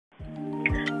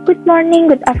Good morning,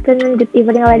 good afternoon, good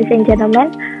evening, ladies and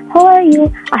gentlemen. How are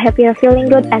you? I hope you are feeling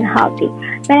good and healthy.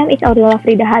 My name is Aurila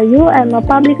Frida Hayu. I'm a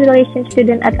public relations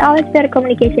student at LSPR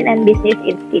Communication and Business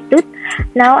Institute.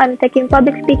 Now I'm taking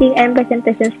public speaking and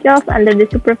presentation skills under the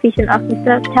supervision of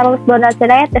Mr. Charles Bonar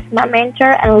Sirait as my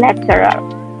mentor and lecturer.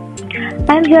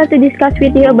 I'm here to discuss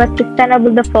with you about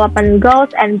Sustainable Development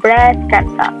Goals and breast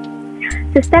cancer.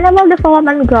 Sustainable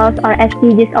Development Goals, or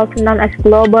SGDs, also known as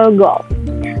global goals.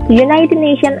 The United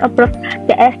Nations approved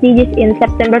the SGDs in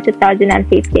September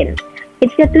 2015.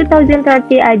 It's a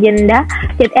 2030 agenda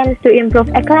that aims to improve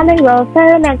economic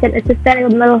welfare, maintain a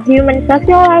sustainable human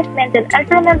social life, maintain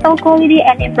environmental quality,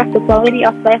 and improve the quality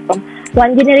of life from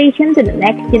one generation to the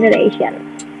next generation.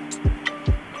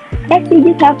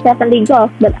 SDGs have 70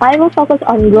 goals, but I will focus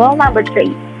on goal number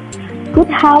 3, good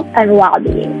health and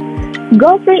well-being.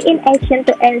 Goal 3 in action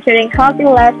to ensuring healthy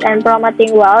lives and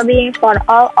promoting well-being for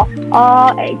all of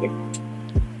all ages.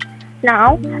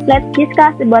 Now, let's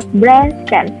discuss about breast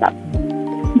cancer.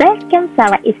 Breast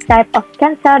cancer is a type of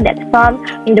cancer that forms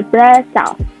in the breast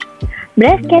cells.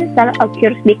 Breast cancer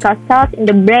occurs because cells in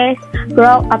the breast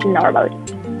grow abnormally.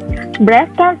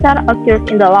 Breast cancer occurs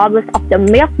in the lobes of the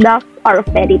milk ducts or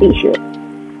fatty tissue.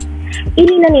 In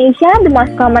Indonesia, the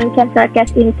most common cancer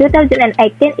case in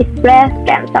 2018 is breast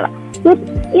cancer, with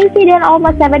incidence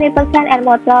almost 70% and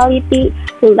mortality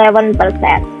 11%.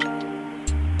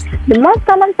 The most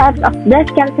common types of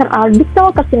breast cancer are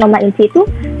ductal carcinoma in situ,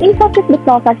 invasive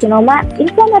ductal carcinoma,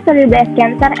 inflammatory breast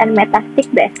cancer, and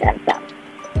metastatic breast cancer.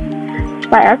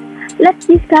 First, let's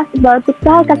discuss about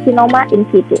ductal carcinoma in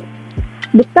situ.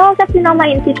 Ductal carcinoma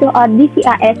in situ, or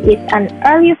DCIS, is an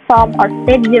early form or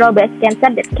stage 0 breast cancer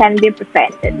that can be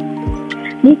prevented.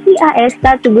 DCIS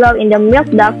starts to grow in the milk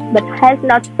duct but has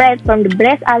not spread from the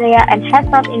breast area and has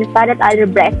not invaded other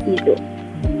breast tissue.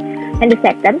 And the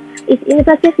second is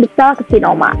invasive ductal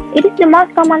carcinoma. It is the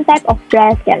most common type of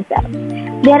breast cancer.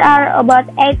 There are about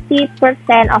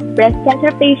 80% of breast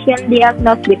cancer patients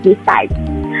diagnosed with this type.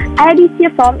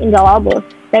 IDC form in the lobus,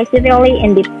 specifically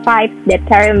in the pipes that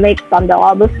carry milk from the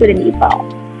lobus to the nipple.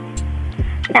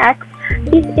 Next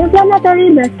is inflammatory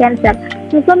breast cancer.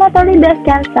 Inflammatory breast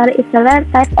cancer is a rare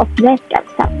type of breast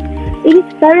cancer. It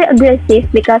is very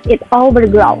aggressive because it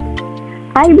overgrows.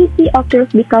 IBC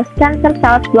occurs because cancer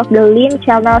cells block the lymph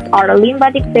channels or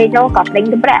lymphatic vessel covering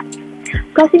the breast,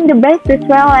 causing the breast to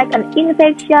swell like an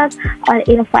infection or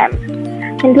inflamed.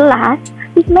 And the last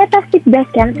is metastatic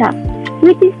breast cancer,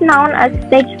 which is known as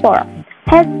stage 4,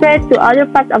 has spread to other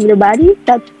parts of the body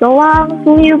such as the lungs,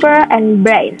 liver, and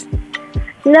brain.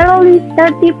 Nearly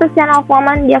 30% of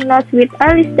women diagnosed with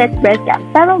early-stage breast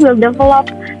cancer will develop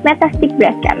metastatic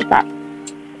breast cancer.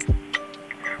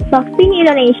 Lovepink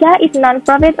Indonesia is a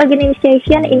non-profit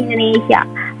organization in Indonesia,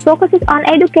 focuses on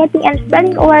educating and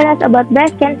spreading awareness about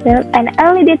breast cancer and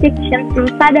early detection through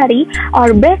Sadari,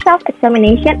 or breast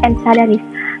self-examination, and Sadaris,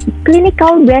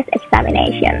 clinical breast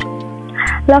examination.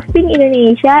 Lovepink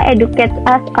Indonesia educates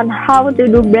us on how to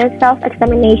do breast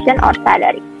self-examination or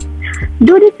Sadari.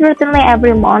 Do this routinely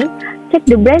every month. Check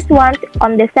the breast once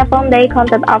on the 7th day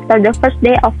counted after the first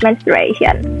day of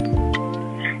menstruation.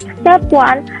 Step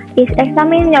 1 is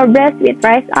examine your breast with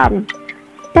right arm.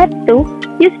 Step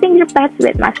 2, use finger pads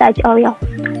with massage oil.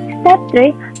 Step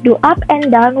 3, do up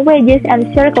and down, wedges,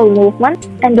 and circle movements.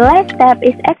 And the last step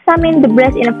is examine the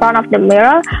breast in front of the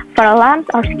mirror for lumps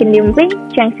or skin dimpling,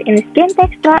 change in skin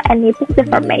texture, and nipple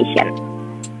deformation.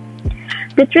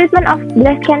 The treatment of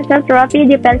breast cancer therapy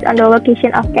depends on the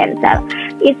location of cancer.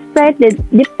 It spreads the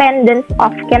dependence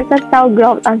of cancer cell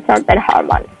growth on certain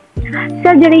hormones.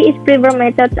 Surgery is preferred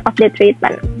method of the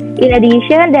treatment. In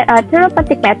addition, there are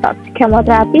therapeutic methods: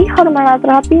 chemotherapy, hormonal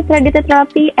therapy, radiation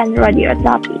therapy, and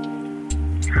radiotherapy.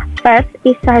 First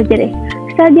is surgery.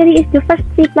 Surgery is the first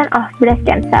treatment of breast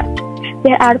cancer.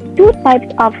 There are two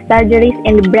types of surgeries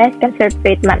in the breast cancer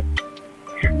treatment.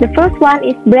 The first one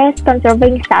is breast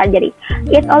conserving surgery.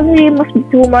 It only removes the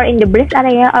tumor in the breast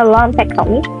area or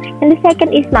lumpectomy. And the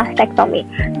second is mastectomy.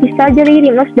 The surgery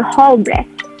removes the whole breast.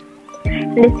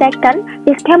 And the second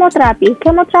is chemotherapy.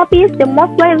 Chemotherapy is the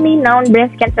most widely known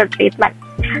breast cancer treatment.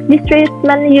 This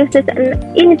treatment uses an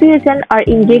infusion or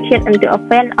injection into a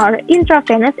vein or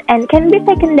intravenous and can be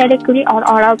taken directly or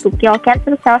oral to kill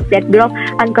cancer cells that grow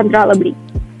uncontrollably.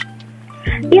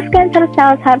 If cancer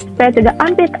cells have spread to the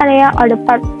armpit area or the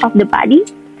parts of the body,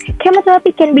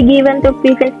 chemotherapy can be given to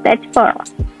prevent stage 4.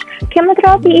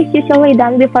 Chemotherapy is usually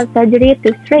done before surgery to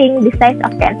shrink the size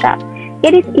of cancer.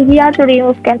 It is easier to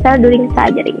remove cancer during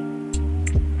surgery.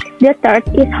 The third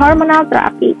is hormonal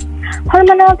therapy.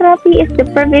 Hormonal therapy is the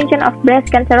prevention of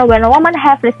breast cancer when women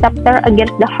have receptor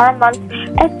against the hormones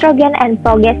estrogen and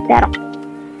progesterone.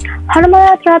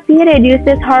 Hormonal therapy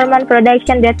reduces hormone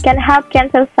production that can help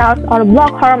cancer cells or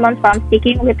block hormones from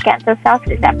sticking with cancer cells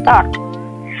receptor.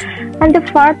 And the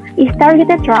fourth is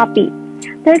targeted therapy.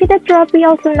 Targeted therapy,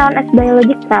 also known as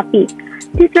biologic therapy.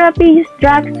 This therapy uses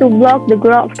drugs to block the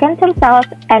growth of cancer cells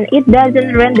and it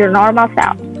doesn't ruin the normal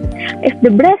cells. If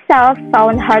the breast cells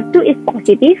found HER2 is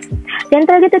positive, then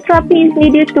targeted therapy is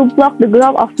needed to block the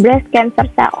growth of breast cancer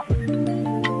cells.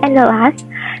 And the last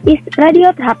is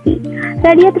radiotherapy.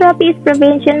 Radiotherapy is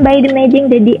prevention by damaging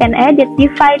the DNA that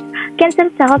divides cancer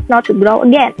cells not to grow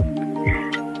again.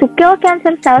 To kill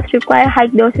cancer cells require high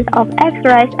doses of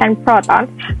X-rays and protons,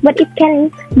 but it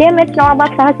can damage normal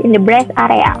cells in the breast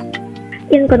area.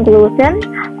 In conclusion,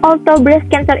 although breast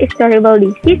cancer is a terrible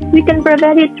disease, we can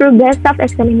prevent it through breast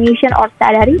self-examination or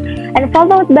surgery and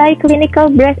followed by clinical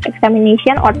breast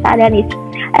examination or surgery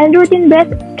and routine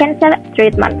breast cancer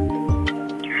treatment.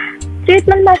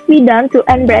 Treatment must be done to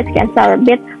end breast cancer,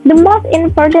 but the most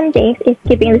important thing is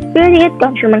keeping the spirit,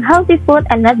 consuming healthy food,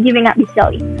 and not giving up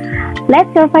easily.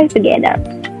 Let's survive together.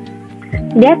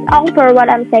 That's all for what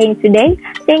I'm saying today.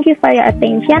 Thank you for your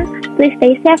attention. Please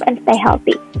stay safe and stay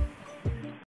healthy.